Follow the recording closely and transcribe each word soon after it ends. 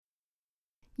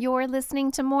You're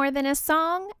listening to More Than a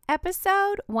Song,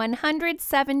 episode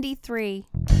 173.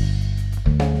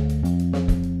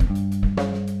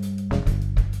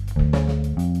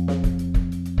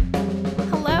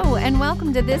 Hello, and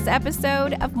welcome to this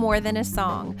episode of More Than a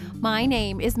Song. My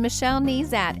name is Michelle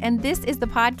Nezat, and this is the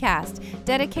podcast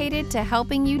dedicated to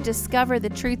helping you discover the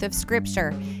truth of Scripture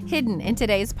hidden in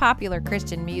today's popular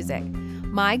Christian music.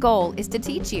 My goal is to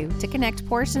teach you to connect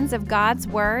portions of God's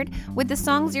Word with the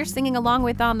songs you're singing along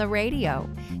with on the radio,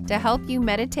 to help you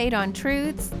meditate on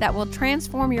truths that will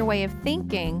transform your way of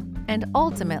thinking and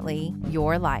ultimately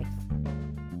your life.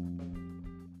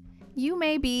 You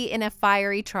may be in a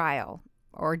fiery trial,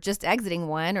 or just exiting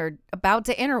one, or about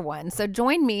to enter one. So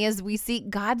join me as we seek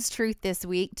God's truth this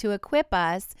week to equip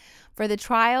us for the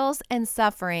trials and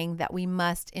suffering that we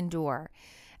must endure.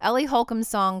 Ellie Holcomb's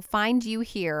song, Find You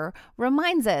Here,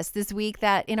 reminds us this week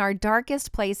that in our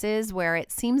darkest places where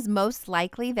it seems most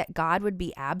likely that God would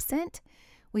be absent,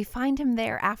 we find him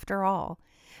there after all.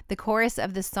 The chorus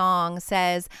of the song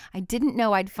says, I didn't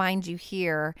know I'd find you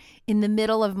here in the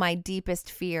middle of my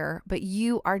deepest fear, but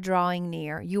you are drawing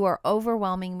near. You are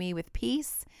overwhelming me with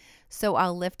peace, so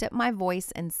I'll lift up my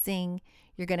voice and sing.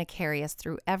 You're going to carry us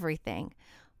through everything.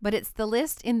 But it's the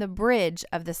list in the bridge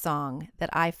of the song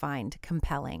that I find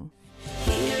compelling.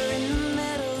 Here in the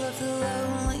middle of the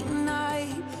lonely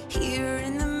night, here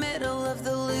in the middle of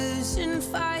the losing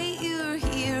fight, you're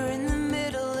here in the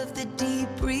middle of the deep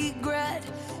regret,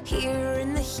 here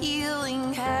in the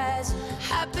healing has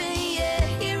happened yet,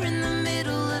 here in the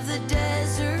middle of the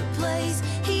desert place,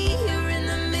 here in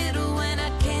the middle when I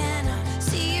cannot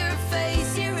see your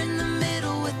face, here in the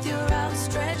middle with your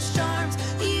outstretched arms,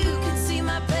 you can see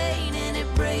my pain and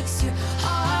it breaks your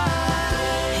heart.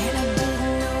 And I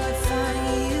didn't know I'd find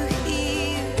you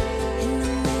here in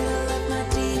the middle of my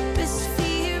deepest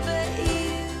fear, but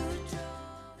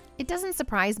you It doesn't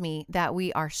surprise me that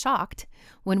we are shocked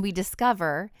when we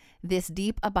discover this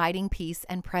deep, abiding peace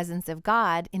and presence of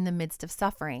God in the midst of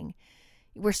suffering.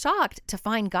 We're shocked to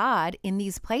find God in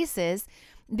these places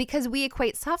because we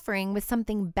equate suffering with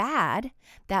something bad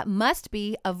that must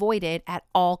be avoided at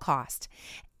all cost.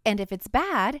 And if it's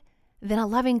bad, then a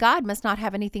loving God must not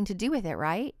have anything to do with it,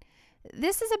 right?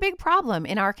 This is a big problem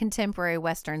in our contemporary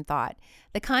Western thought.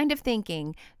 The kind of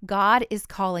thinking God is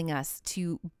calling us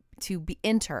to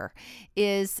enter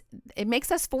is, it makes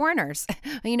us foreigners.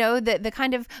 The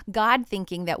kind of God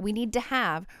thinking that we need to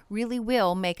have really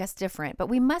will make us different. But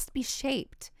we must be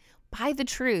shaped by the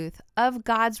truth of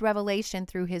God's revelation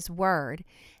through his word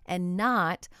and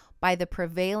not by the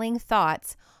prevailing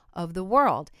thoughts of the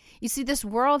world. You see, this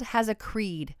world has a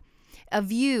creed, a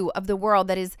view of the world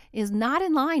that is not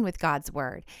in line with God's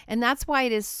word. And that's why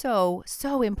it is so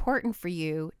important for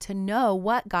you to know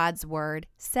what God's word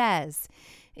says.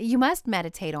 You must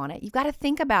meditate on it. You've got to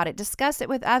think about it, discuss it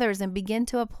with others, and begin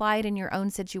to apply it in your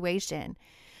own situation.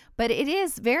 But it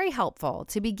is very helpful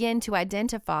to begin to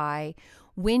identify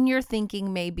when your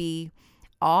thinking may be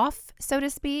off, so to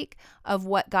speak, of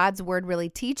what God's word really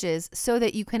teaches so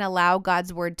that you can allow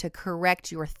God's word to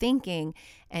correct your thinking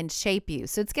and shape you.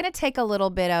 So it's going to take a little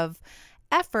bit of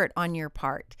effort on your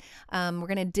part. We're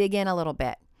going to dig in a little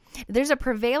bit. There's a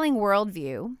prevailing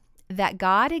worldview that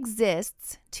God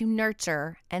exists to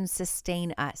nurture and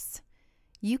sustain us.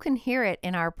 You can hear it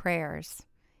in our prayers.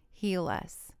 Heal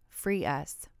us, free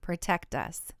us, protect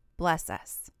us, bless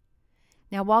us.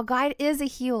 Now, while God is a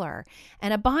healer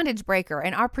and a bondage breaker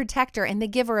and our protector and the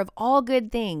giver of all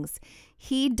good things,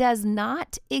 he does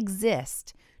not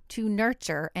exist to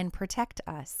nurture and protect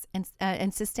us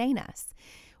and sustain us.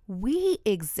 We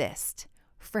exist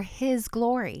for his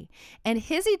glory, and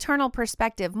his eternal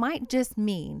perspective might just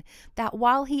mean that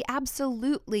while he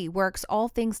absolutely works all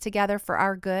things together for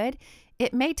our good,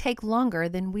 it may take longer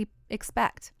than we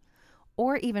expect.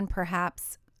 Or even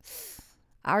perhaps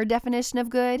our definition of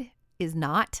good is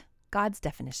not God's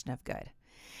definition of good.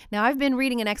 Now, I've been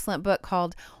reading an excellent book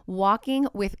called Walking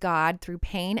with God Through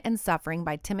Pain and Suffering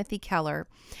by Timothy Keller.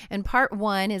 And part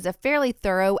 1 is a fairly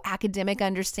thorough academic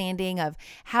understanding of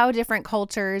how different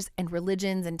cultures and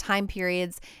religions and time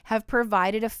periods have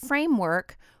provided a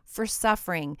framework for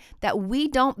suffering that we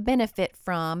don't benefit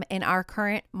from in our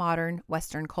current modern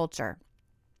Western culture.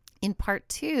 In part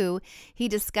 2, he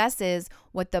discusses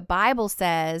what the Bible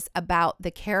says about the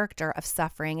character of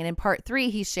suffering. And in part 3,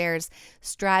 he shares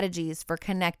strategies for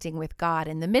connecting with God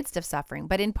in the midst of suffering.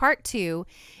 But in part 2,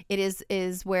 it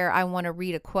is where I want to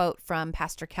read a quote from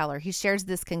Pastor Keller. He shares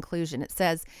this conclusion. It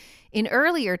says, in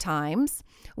earlier times,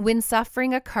 when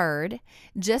suffering occurred,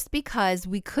 just because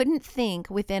we couldn't think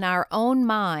within our own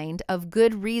mind of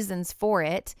good reasons for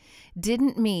it,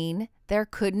 didn't mean there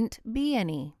couldn't be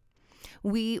any.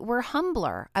 We were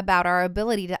humbler about our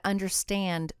ability to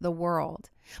understand the world.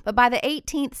 But by the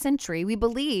 18th century, we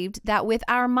believed that with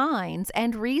our minds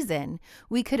and reason,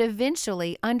 we could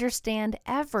eventually understand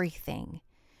everything.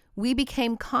 We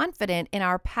became confident in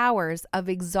our powers of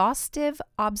exhaustive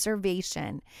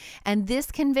observation, and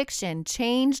this conviction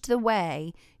changed the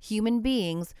way human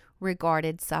beings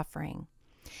regarded suffering.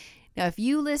 Now, if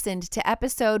you listened to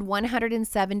episode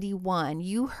 171,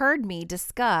 you heard me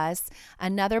discuss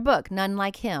another book, None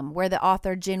Like Him, where the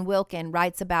author Jen Wilkin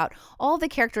writes about all the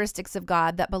characteristics of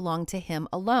God that belong to him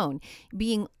alone.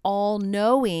 Being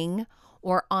all-knowing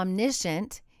or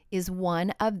omniscient is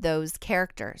one of those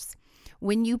characters.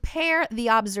 When you pair the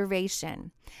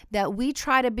observation that we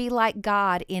try to be like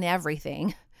God in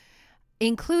everything,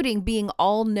 including being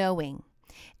all-knowing,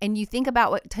 and you think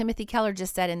about what Timothy Keller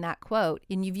just said in that quote,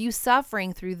 and you view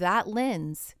suffering through that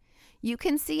lens, you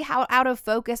can see how out of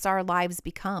focus our lives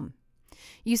become.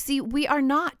 You see, we are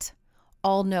not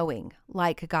all-knowing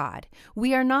like God.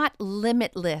 We are not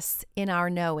limitless in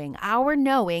our knowing. Our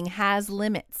knowing has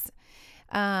limits.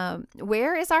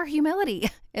 Where is our humility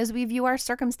as we view our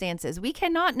circumstances? We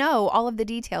cannot know all of the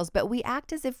details, but we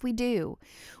act as if we do.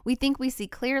 We think we see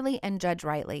clearly and judge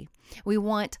rightly. We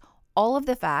want all of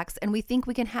the facts and we think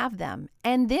we can have them.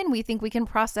 And then we think we can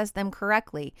process them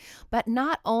correctly. But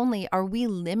not only are we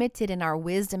limited in our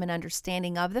wisdom and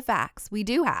understanding of the facts we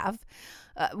do have,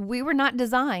 we were not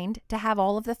designed to have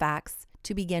all of the facts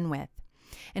to begin with.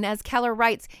 And as Keller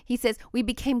writes, he says, we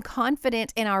became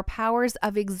confident in our powers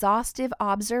of exhaustive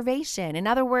observation. In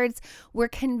other words, we're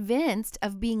convinced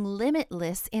of being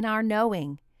limitless in our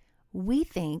knowing. We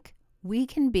think we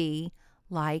can be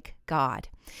like God.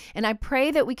 And I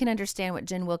pray that we can understand what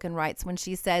Jen Wilkin writes when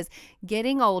she says,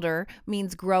 getting older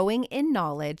means growing in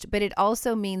knowledge, but it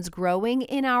also means growing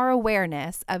in our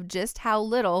awareness of just how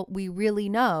little we really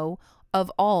know of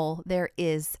all there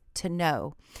is to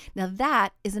know. Now that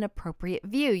is an appropriate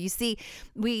view. You see,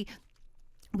 we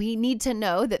need to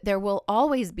know that there will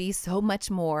always be so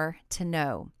much more to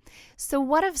know. So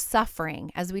what of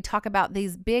suffering, as we talk about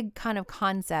these big kind of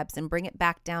concepts and bring it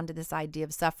back down to this idea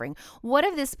of suffering? What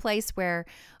of this place where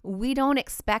we don't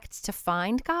expect to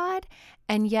find God,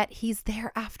 and yet he's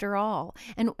there after all?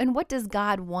 And what does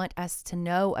God want us to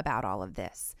know about all of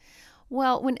this?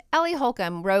 Well, when Ellie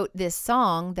Holcomb wrote this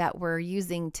song that we're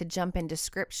using to jump into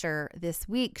scripture this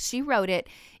week, she wrote it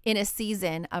in a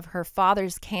season of her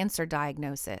father's cancer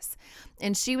diagnosis.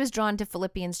 And she was drawn to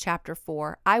Philippians chapter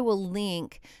 4. I will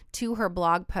link to her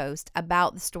blog post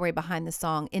about the story behind the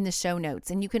song in the show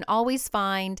notes. And you can always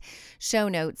find show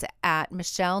notes at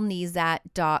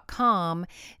michellenezat.com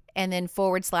and then /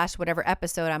 whatever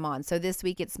episode I'm on. So this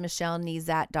week it's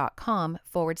michellenezat.com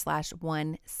 /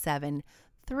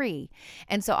 173.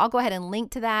 And so I'll go ahead and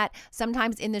link to that.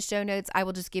 Sometimes in the show notes, I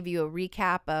will just give you a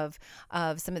recap of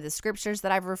some of the scriptures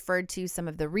that I've referred to, some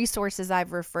of the resources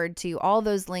I've referred to, all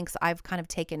those links I've kind of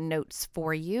taken notes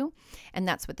for you. And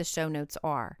that's what the show notes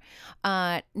are.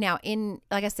 Now,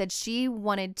 like I said, she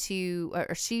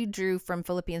drew from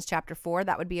Philippians chapter 4.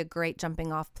 That would be a great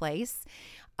jumping off place.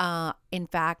 In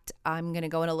fact, I'm going to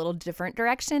go in a little different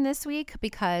direction this week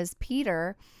because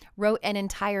Peter wrote an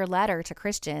entire letter to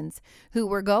Christians who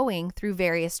were going through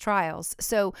various trials.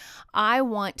 So I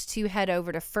want to head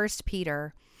over to 1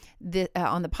 Peter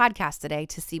on the podcast today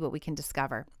to see what we can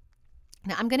discover.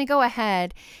 Now, I'm going to go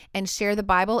ahead and share the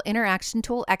Bible Interaction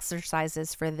Tool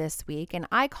exercises for this week. And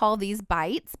I call these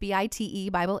BITES,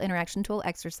 B-I-T-E, Bible Interaction Tool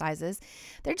exercises.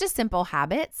 They're just simple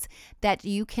habits that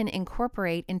you can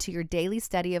incorporate into your daily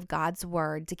study of God's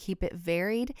Word to keep it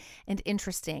varied and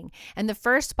interesting. And the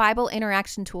first Bible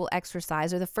Interaction Tool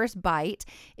exercise, or the first BITE,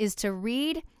 is to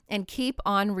read and keep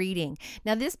on reading.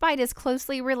 Now, this BITE is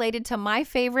closely related to my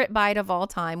favorite BITE of all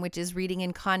time, which is reading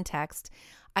in context.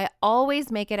 I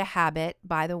always make it a habit,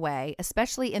 by the way,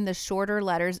 especially in the shorter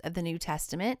letters of the New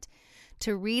Testament,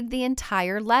 to read the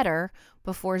entire letter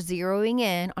before zeroing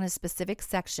in on a specific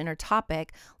section or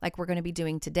topic like we're going to be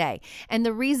doing today. And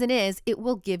the reason is it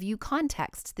will give you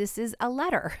context. This is a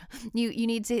letter. You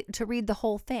need to read the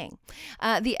whole thing.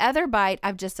 The other BITE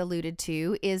I've just alluded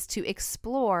to is to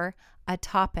explore a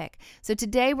topic. So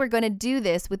today we're going to do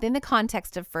this within the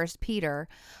context of 1 Peter.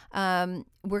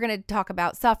 We're going to talk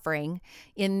about suffering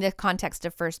in the context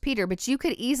of 1 Peter, but you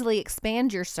could easily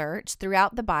expand your search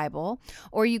throughout the Bible,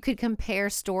 or you could compare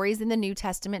stories in the New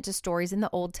Testament to stories in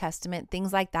the Old Testament,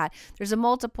 things like that. There's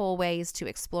multiple ways to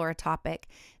explore a topic.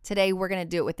 Today we're going to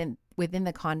do it within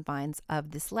the confines of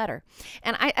this letter.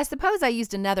 And I suppose I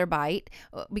used another BITE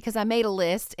because I made a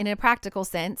list in a practical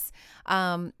sense,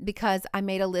 because I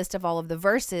made a list of all of the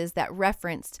verses that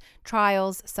referenced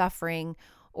trials, suffering,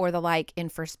 or the like in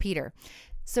 1 Peter.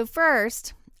 So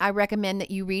first, I recommend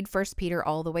that you read 1 Peter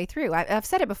all the way through. I've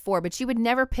said it before, but you would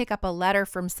never pick up a letter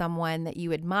from someone that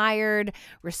you admired,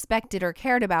 respected, or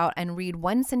cared about and read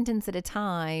one sentence at a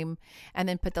time and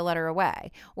then put the letter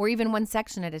away, or even one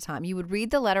section at a time. You would read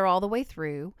the letter all the way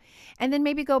through and then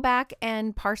maybe go back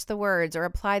and parse the words or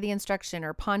apply the instruction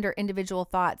or ponder individual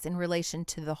thoughts in relation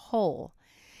to the whole.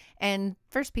 And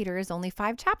 1 Peter is only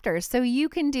 5 chapters, so you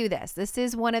can do this. This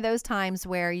is one of those times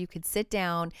where you could sit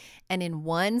down and in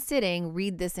one sitting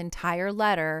read this entire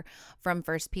letter from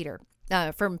Peter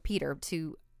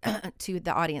to to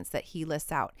the audience that he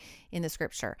lists out in the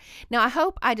scripture. Now, I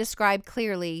hope I described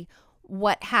clearly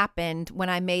what happened when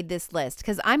I made this list,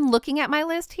 because I'm looking at my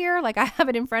list here, like I have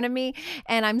it in front of me,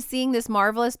 and I'm seeing this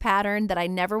marvelous pattern that I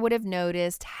never would have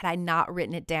noticed had I not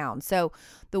written it down. So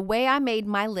the way I made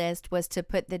my list was to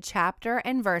put the chapter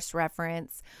and verse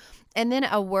reference and then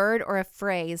a word or a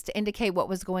phrase to indicate what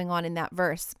was going on in that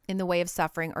verse in the way of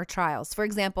suffering or trials. For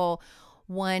example,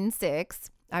 1:6,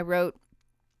 I wrote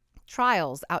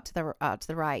trials out to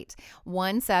the right.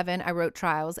 1:7, I wrote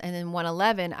trials, and then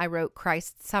 1:11, I wrote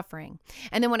Christ's suffering.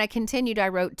 And then when I continued, I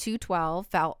wrote 2:12,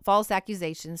 false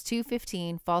accusations,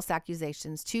 2:15, false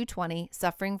accusations, 2:20,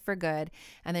 suffering for good,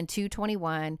 and then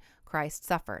 2:21, Christ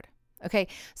suffered. Okay,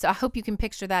 so I hope you can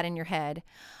picture that in your head.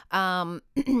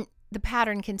 The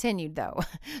pattern continued though.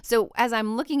 So as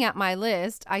I'm looking at my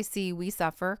list, I see we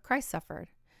suffer, Christ suffered.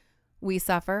 We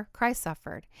suffer, Christ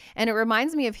suffered. And it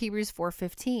reminds me of Hebrews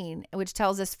 4:15, which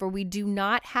tells us, for we do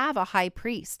not have a high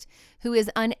priest who is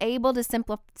unable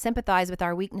to sympathize with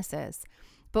our weaknesses,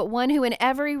 but one who in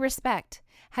every respect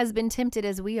has been tempted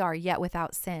as we are, yet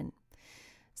without sin.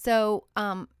 So,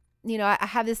 I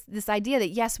have this idea that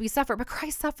yes, we suffer, but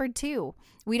Christ suffered too.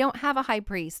 We don't have a high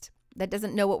priest that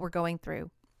doesn't know what we're going through.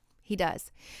 He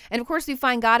does. And of course, we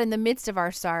find God in the midst of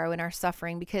our sorrow and our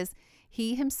suffering because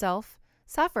he himself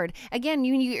suffered. Again,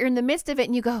 you're in the midst of it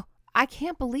and you go, I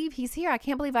can't believe he's here. I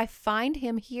can't believe I find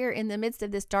him here in the midst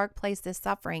of this dark place, this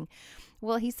suffering.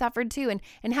 Well, he suffered too.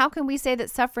 And how can we say that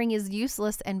suffering is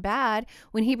useless and bad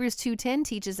when Hebrews 2:10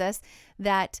 teaches us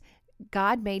that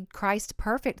God made Christ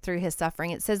perfect through his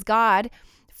suffering? It says, God,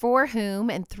 for whom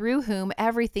and through whom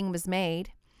everything was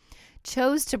made,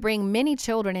 chose to bring many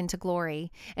children into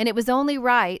glory. And it was only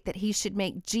right that he should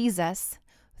make Jesus,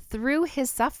 through his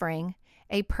suffering,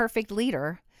 a perfect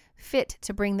leader, fit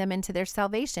to bring them into their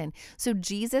salvation. So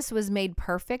Jesus was made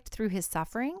perfect through his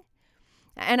suffering.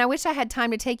 And I wish I had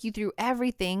time to take you through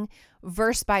everything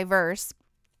verse by verse.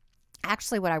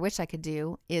 Actually, what I wish I could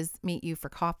do is meet you for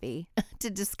coffee to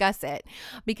discuss it,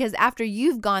 because after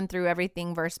you've gone through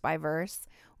everything verse by verse,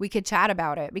 we could chat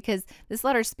about it, because this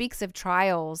letter speaks of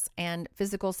trials and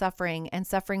physical suffering and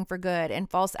suffering for good and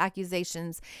false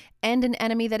accusations and an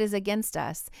enemy that is against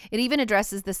us. It even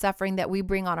addresses the suffering that we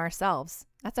bring on ourselves.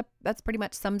 That's pretty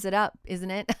much sums it up, isn't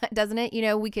it? Doesn't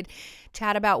it? We could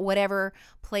chat about whatever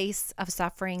place of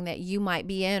suffering that you might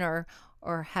be in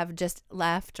or have just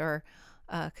left or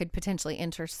could potentially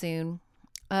enter soon.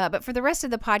 But for the rest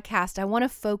of the podcast, I want to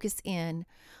focus in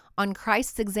on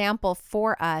Christ's example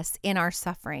for us in our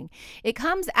suffering. It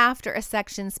comes after a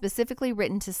section specifically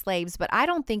written to slaves, but I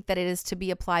don't think that it is to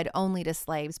be applied only to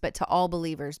slaves, but to all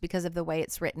believers because of the way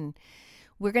it's written.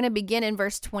 We're going to begin in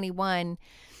verse 21.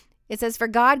 It says, for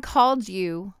God called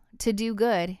you to do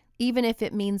good, even if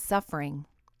it means suffering,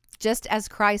 just as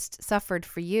Christ suffered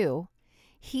for you.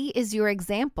 He is your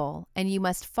example, and you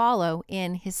must follow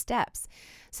in his steps.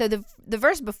 So the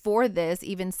verse before this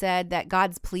even said that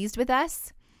God's pleased with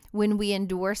us when we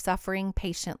endure suffering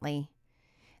patiently.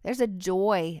 There's a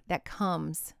joy that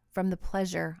comes from the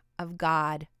pleasure of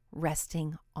God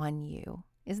resting on you,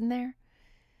 isn't there?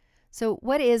 So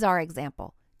what is our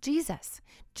example? Jesus.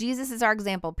 Jesus is our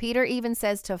example. Peter even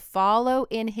says to follow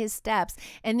in his steps,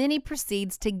 and then he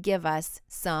proceeds to give us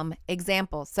some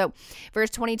examples. So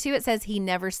verse 22, it says he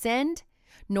never sinned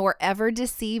nor ever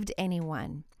deceived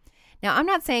anyone. Now, I'm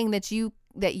not saying that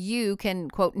you can,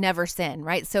 quote, never sin,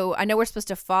 right? So I know we're supposed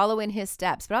to follow in his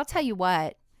steps, but I'll tell you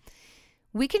what,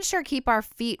 we can sure keep our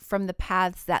feet from the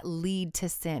paths that lead to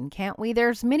sin, can't we?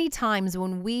 There's many times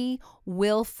when we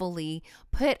willfully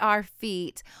put our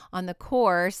feet on the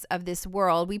course of this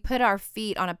world. We put our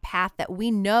feet on a path that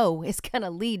we know is going to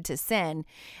lead to sin.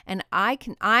 And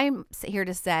I'm here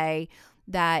to say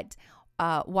that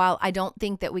while I don't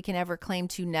think that we can ever claim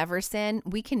to never sin,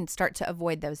 we can start to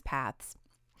avoid those paths.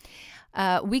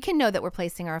 We can know that we're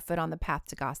placing our foot on the path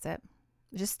to gossip.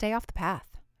 Just stay off the path.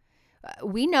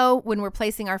 We know when we're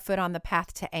placing our foot on the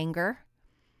path to anger.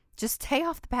 Just stay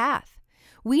off the path.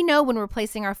 We know when we're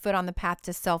placing our foot on the path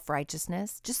to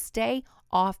self-righteousness. Just stay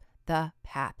off the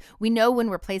path. We know when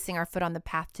we're placing our foot on the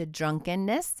path to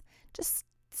drunkenness, just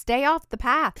stay off the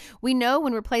path. We know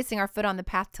when we're placing our foot on the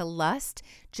path to lust,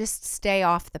 just stay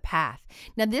off the path.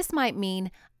 Now, this might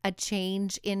mean a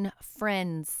change in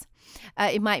friends.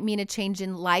 It might mean a change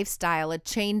in lifestyle, a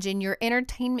change in your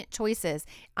entertainment choices.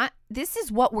 This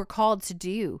is what we're called to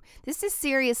do. This is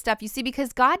serious stuff, you see,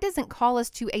 because God doesn't call us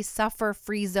to a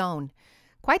suffer-free zone.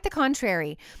 Quite the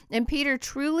contrary. And Peter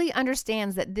truly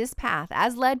understands that this path,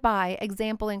 as led by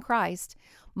example in Christ,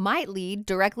 might lead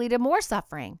directly to more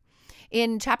suffering.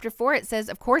 In chapter 4, it says,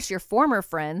 of course, your former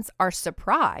friends are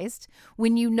surprised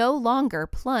when you no longer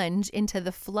plunge into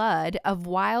the flood of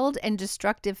wild and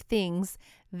destructive things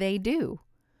they do.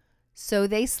 So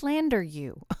they slander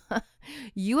you.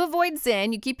 You avoid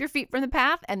sin, you keep your feet from the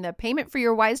path, and the payment for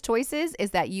your wise choices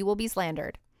is that you will be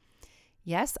slandered.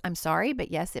 Yes, I'm sorry,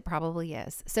 but yes, it probably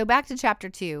is. So back to chapter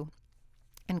 2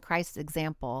 and Christ's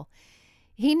example.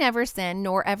 He never sinned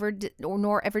nor ever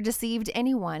deceived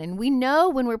anyone. And we know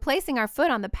when we're placing our foot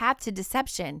on the path to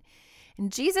deception.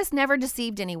 And Jesus never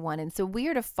deceived anyone. And so we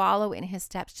are to follow in his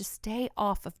steps. Just stay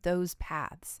off of those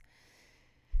paths.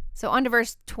 So on to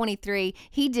verse 23.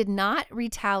 He did not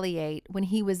retaliate when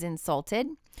he was insulted,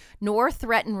 nor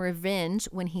threaten revenge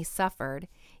when he suffered.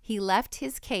 He left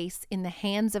his case in the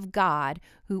hands of God,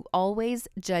 who always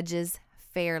judges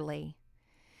fairly.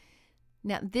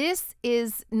 Now, this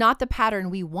is not the pattern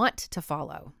we want to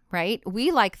follow, right? We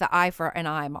like the eye for an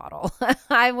eye model.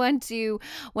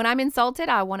 When I'm insulted,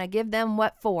 I want to give them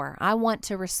what for. I want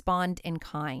to respond in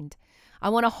kind. I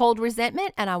want to hold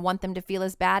resentment, and I want them to feel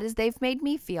as bad as they've made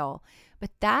me feel. But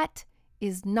that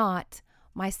is not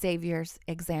my Savior's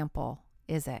example,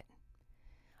 is it?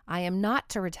 I am not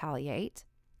to retaliate.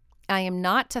 I am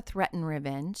not to threaten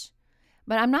revenge.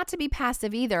 But I'm not to be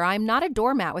passive either. I'm not a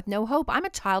doormat with no hope. I'm a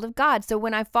child of God. So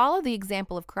when I follow the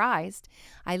example of Christ,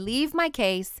 I leave my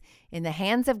case in the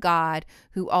hands of God,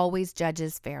 who always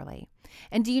judges fairly.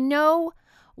 And do you know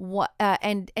what?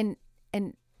 And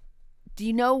do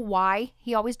you know why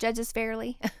he always judges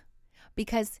fairly?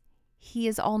 Because he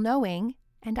is all-knowing,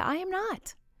 and I am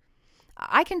not.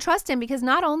 I can trust him because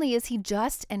not only is he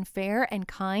just and fair and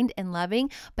kind and loving,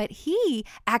 but he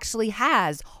actually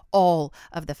has all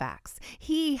of the facts.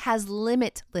 He has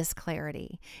limitless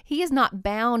clarity. He is not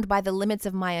bound by the limits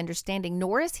of my understanding,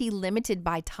 nor is he limited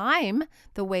by time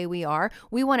the way we are.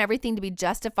 We want everything to be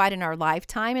justified in our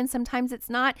lifetime, and sometimes it's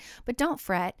not. But don't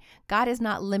fret. God is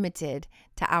not limited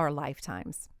to our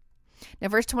lifetimes. Now,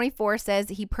 verse 24 says,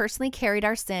 he personally carried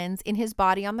our sins in his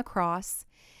body on the cross,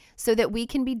 so that we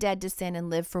can be dead to sin and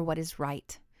live for what is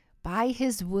right. By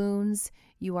his wounds,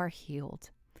 you are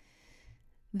healed.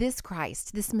 This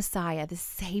Christ, this Messiah, this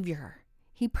Savior,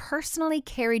 he personally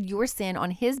carried your sin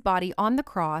on his body on the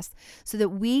cross so that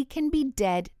we can be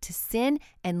dead to sin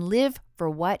and live for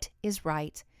what is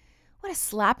right. What a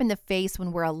slap in the face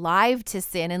when we're alive to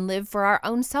sin and live for our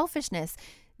own selfishness.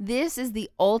 This is the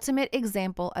ultimate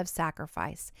example of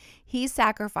sacrifice. He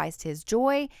sacrificed his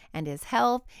joy and his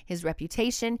health, his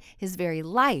reputation, his very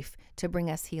life to bring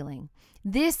us healing.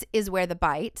 This is where the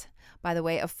bite, by the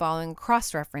way of following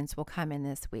cross-reference, will come in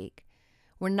this week.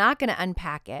 We're not going to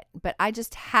unpack it, but I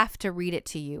just have to read it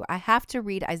to you. I have to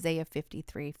read Isaiah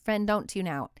 53. Friend, don't tune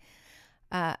out.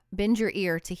 Bend your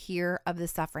ear to hear of the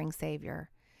suffering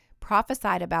Savior.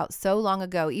 Prophesied about so long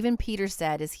ago. Even Peter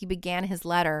said as he began his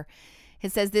letter,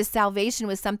 it says this salvation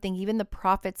was something even the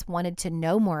prophets wanted to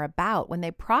know more about when they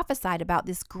prophesied about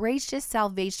this gracious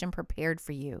salvation prepared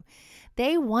for you.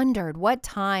 They wondered what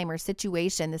time or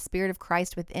situation the Spirit of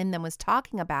Christ within them was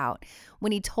talking about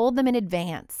when he told them in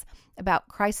advance about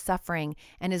Christ's suffering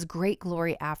and his great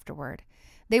glory afterward.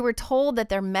 They were told that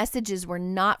their messages were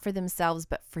not for themselves,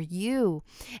 but for you.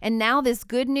 And now this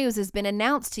good news has been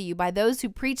announced to you by those who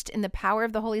preached in the power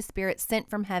of the Holy Spirit sent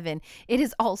from heaven. It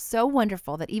is all so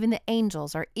wonderful that even the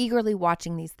angels are eagerly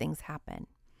watching these things happen.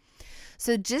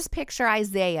 So just picture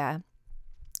Isaiah,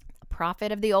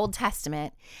 prophet of the Old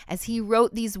Testament, as he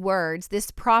wrote these words, this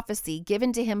prophecy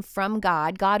given to him from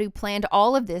God, God who planned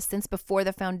all of this since before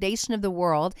the foundation of the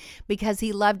world, because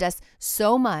he loved us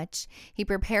so much. He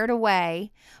prepared a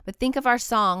way. But think of our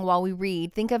song while we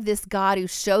read. Think of this God who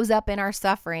shows up in our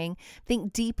suffering.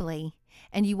 Think deeply,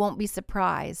 and you won't be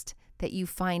surprised that you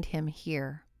find him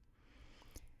here.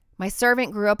 My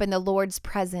servant grew up in the Lord's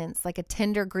presence like a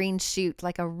tender green shoot,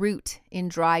 like a root in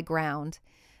dry ground.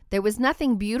 There was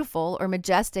nothing beautiful or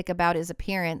majestic about his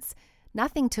appearance,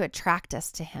 nothing to attract us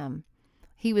to him.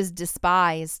 He was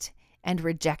despised and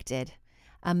rejected,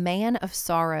 a man of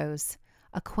sorrows,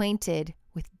 acquainted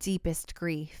with deepest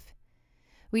grief.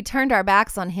 We turned our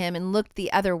backs on him and looked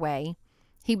the other way.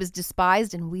 He was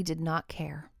despised and we did not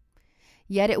care.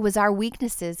 Yet it was our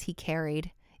weaknesses he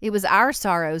carried. It was our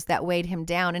sorrows that weighed him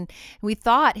down, and we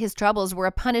thought his troubles were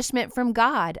a punishment from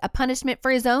God, a punishment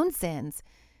for his own sins.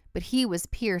 But he was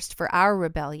pierced for our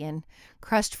rebellion,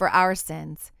 crushed for our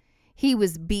sins. He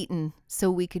was beaten so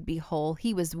we could be whole.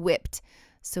 He was whipped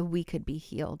so we could be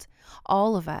healed.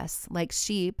 All of us, like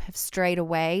sheep, have strayed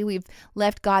away. We've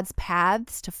left God's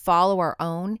paths to follow our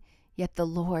own, yet the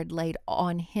Lord laid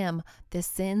on him the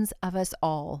sins of us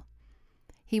all.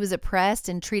 He was oppressed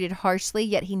and treated harshly,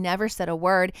 yet he never said a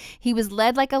word. He was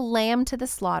led like a lamb to the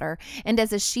slaughter, and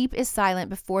as a sheep is silent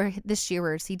before the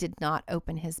shearers, he did not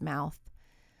open his mouth.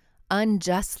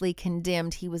 Unjustly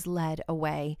condemned, he was led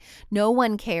away. No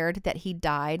one cared that he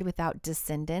died without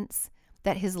descendants,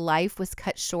 that his life was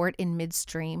cut short in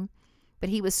midstream. But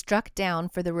he was struck down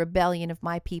for the rebellion of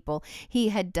my people. He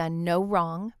had done no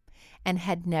wrong and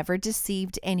had never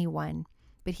deceived anyone.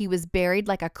 But he was buried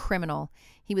like a criminal.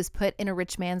 He was put in a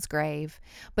rich man's grave.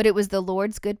 But it was the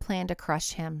Lord's good plan to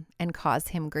crush him and cause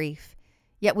him grief.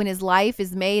 Yet when his life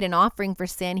is made an offering for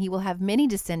sin, he will have many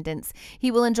descendants.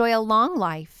 He will enjoy a long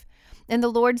life. And the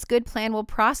Lord's good plan will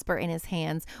prosper in his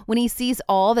hands. When he sees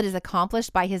all that is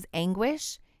accomplished by his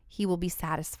anguish, he will be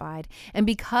satisfied. And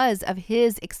because of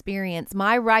his experience,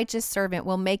 my righteous servant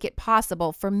will make it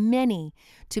possible for many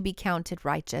to be counted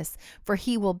righteous, for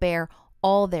he will bear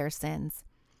all their sins.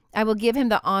 I will give him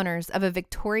the honors of a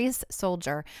victorious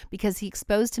soldier because he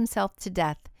exposed himself to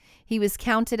death. He was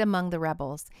counted among the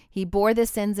rebels. He bore the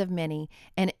sins of many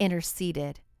and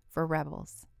interceded for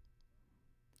rebels.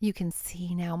 You can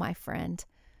see now, my friend,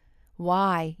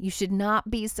 why you should not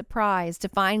be surprised to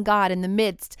find God in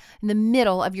the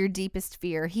middle of your deepest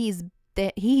fear. He's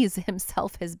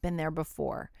himself has been there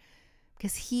before,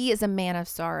 because he is a man of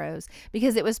sorrows,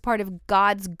 because it was part of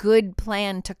God's good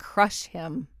plan to crush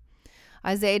him.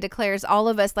 Isaiah declares, all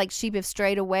of us like sheep have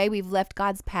strayed away. We've left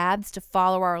God's paths to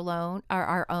follow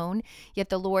our own, yet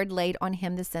the Lord laid on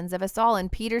him the sins of us all.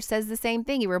 And Peter says the same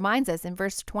thing. He reminds us in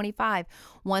verse 25,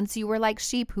 once you were like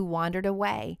sheep who wandered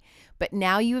away, but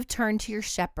now you have turned to your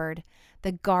shepherd,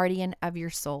 the guardian of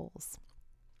your souls.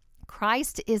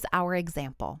 Christ is our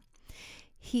example.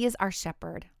 He is our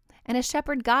shepherd. And a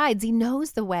shepherd guides. He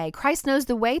knows the way. Christ knows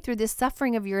the way through this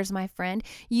suffering of yours, my friend.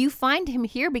 You find him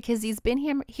here because he's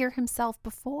been here himself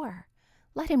before.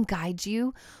 Let him guide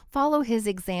you. Follow his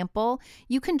example.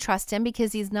 You can trust him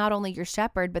because he's not only your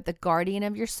shepherd, but the guardian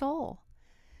of your soul.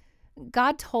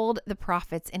 God told the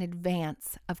prophets in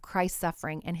advance of Christ's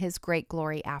suffering and his great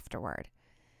glory afterward.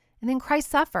 And then Christ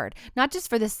suffered, not just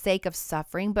for the sake of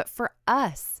suffering, but for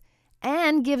us,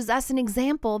 and gives us an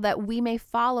example that we may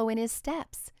follow in his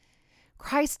steps.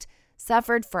 Christ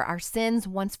suffered for our sins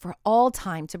once for all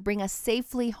time to bring us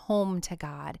safely home to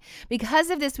God. Because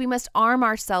of this, we must arm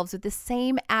ourselves with the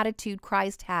same attitude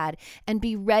Christ had and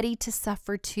be ready to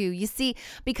suffer too. You see,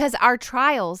 because our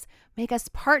trials make us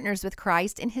partners with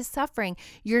Christ in his suffering,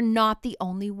 you're not the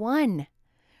only one.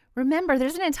 Remember,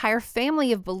 there's an entire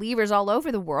family of believers all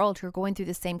over the world who are going through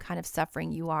the same kind of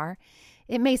suffering you are.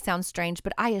 It may sound strange,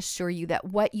 but I assure you that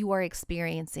what you are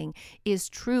experiencing is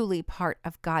truly part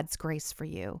of God's grace for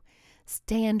you.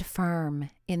 Stand firm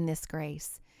in this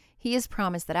grace. He has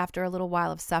promised that after a little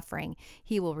while of suffering,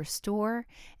 he will restore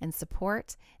and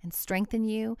support and strengthen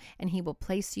you, and he will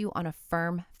place you on a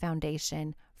firm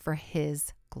foundation for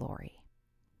his glory.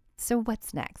 So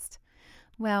what's next?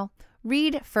 Well,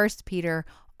 read 1 Peter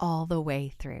all the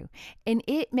way through. And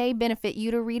it may benefit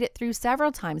you to read it through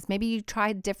several times. Maybe you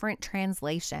try different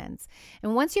translations.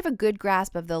 And once you have a good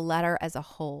grasp of the letter as a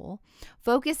whole,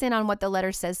 focus in on what the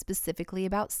letter says specifically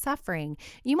about suffering.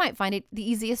 You might find it the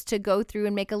easiest to go through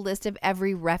and make a list of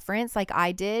every reference, like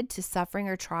I did, to suffering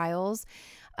or trials.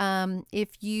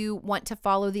 If you want to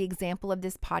follow the example of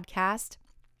this podcast,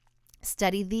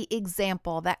 study the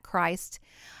example that Christ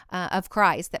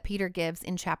that Peter gives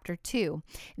in chapter 2.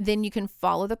 Then you can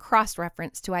follow the cross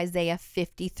reference to Isaiah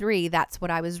 53. That's what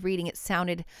I was reading. It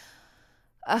sounded,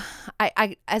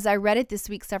 as I read it this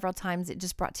week several times, it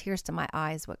just brought tears to my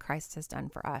eyes what Christ has done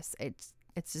for us. It's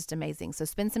just amazing. So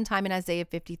spend some time in Isaiah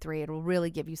 53. It will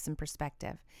really give you some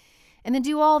perspective. And then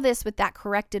do all this with that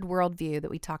corrected worldview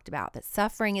that we talked about, that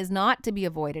suffering is not to be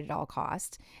avoided at all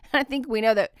costs. And I think we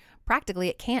know that practically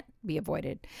it can't be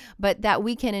avoided, but that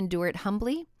we can endure it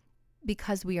humbly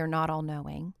because we are not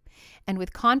all-knowing, and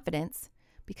with confidence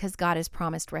because God has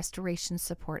promised restoration,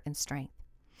 support, and strength.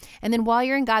 And then while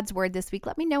you're in God's Word this week,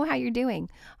 let me know how you're doing.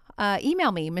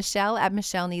 Email me,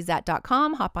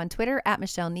 Michelle@michellenezat.com. Hop on Twitter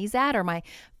 @MichelleNezat, or my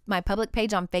My public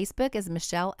page on Facebook is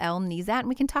Michelle L. Nizat, and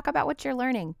we can talk about what you're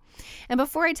learning. And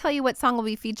before I tell you what song will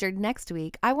be featured next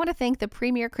week, I want to thank the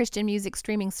premier Christian music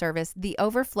streaming service,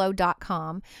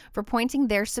 theoverflow.com, for pointing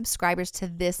their subscribers to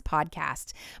this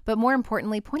podcast, but more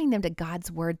importantly, pointing them to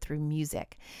God's word through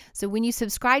music. So when you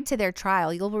subscribe to their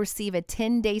trial, you'll receive a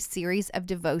 10-day series of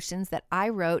devotions that I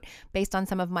wrote based on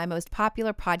some of my most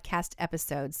popular podcast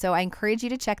episodes. So I encourage you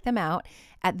to check them out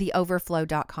at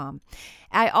theoverflow.com.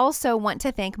 I also want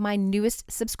to thank my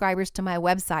newest subscribers to my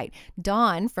website: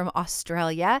 Dawn from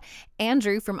Australia,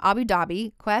 Andrew from Abu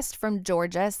Dhabi, Quest from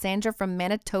Georgia, Sandra from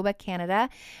Manitoba, Canada,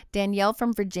 Danielle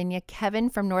from Virginia,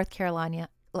 Kevin from North Carolina,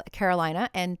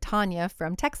 and Tanya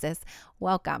from Texas.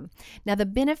 Welcome. Now, the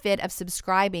benefit of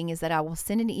subscribing is that I will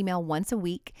send an email once a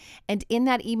week, and in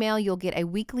that email, you'll get a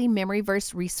weekly memory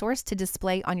verse resource to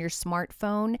display on your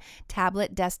smartphone,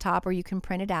 tablet, desktop, or you can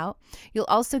print it out. You'll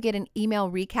also get an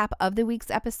email recap of the week's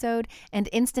episode and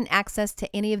instant access to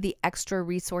any of the extra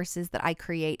resources that I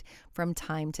create from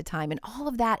time to time. And all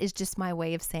of that is just my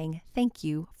way of saying thank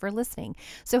you for listening.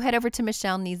 So head over to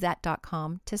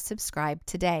michellenezat.com to subscribe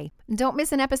today. Don't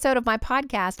miss an episode of my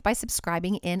podcast by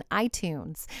subscribing in iTunes.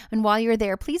 And while you're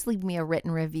there, please leave me a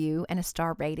written review and a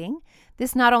star rating.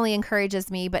 This not only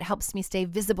encourages me, but helps me stay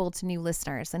visible to new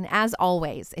listeners. And as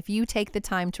always, if you take the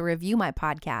time to review my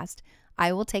podcast,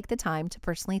 I will take the time to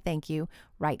personally thank you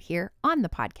right here on the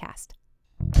podcast.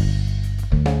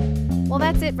 Well,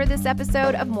 that's it for this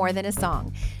episode of More Than a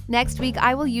Song. Next week,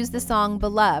 I will use the song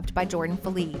Beloved by Jordan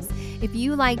Feliz. If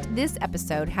you liked this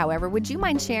episode, however, would you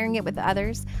mind sharing it with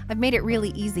others? I've made it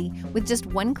really easy. With just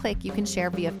one click, you can share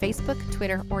via Facebook,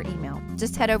 Twitter, or email.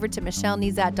 Just head over to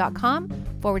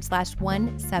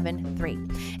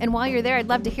michellenezat.com/173. And while you're there, I'd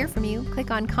love to hear from you. Click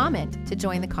on comment to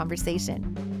join the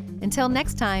conversation. Until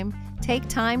next time, take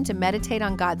time to meditate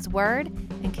on God's word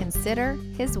and consider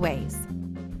his ways.